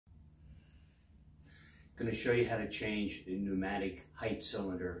going to show you how to change the pneumatic height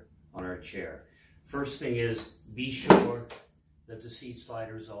cylinder on our chair. First thing is, be sure that the seat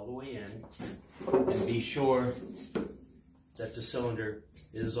slider is all the way in, and be sure that the cylinder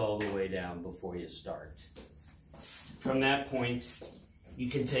is all the way down before you start. From that point, you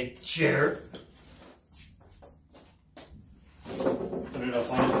can take the chair, put it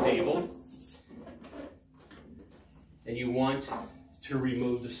up on the table, and you want to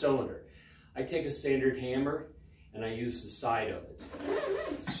remove the cylinder. I take a standard hammer and I use the side of it.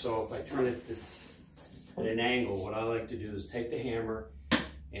 So if I turn it at an angle, what I like to do is take the hammer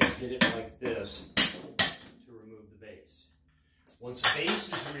and hit it like this to remove the base. Once the base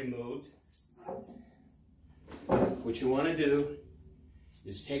is removed, what you want to do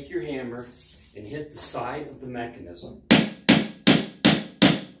is take your hammer and hit the side of the mechanism, and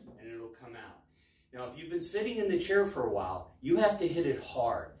it'll come out. Now, if you've been sitting in the chair for a while, you have to hit it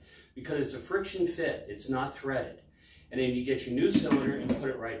hard because it's a friction fit. It's not threaded. And then you get your new cylinder and put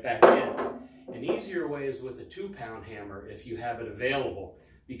it right back in. An easier way is with a 2-pound hammer if you have it available,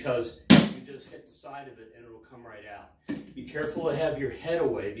 because you just hit the side of it and it'll come right out. Be careful to have your head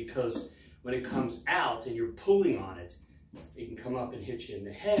away, because when it comes out and you're pulling on it, it can come up and hit you in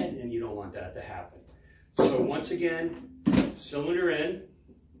the head, and you don't want that to happen. So once again, cylinder in,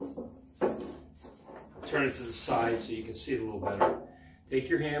 turn it to the side so you can see it a little better. Take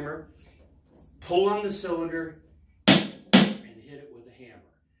your hammer, pull on the cylinder, and hit it with a hammer.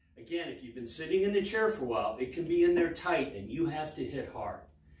 Again, if you've been sitting in the chair for a while, it can be in there tight and you have to hit hard.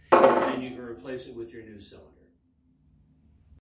 And then you can replace it with your new cylinder.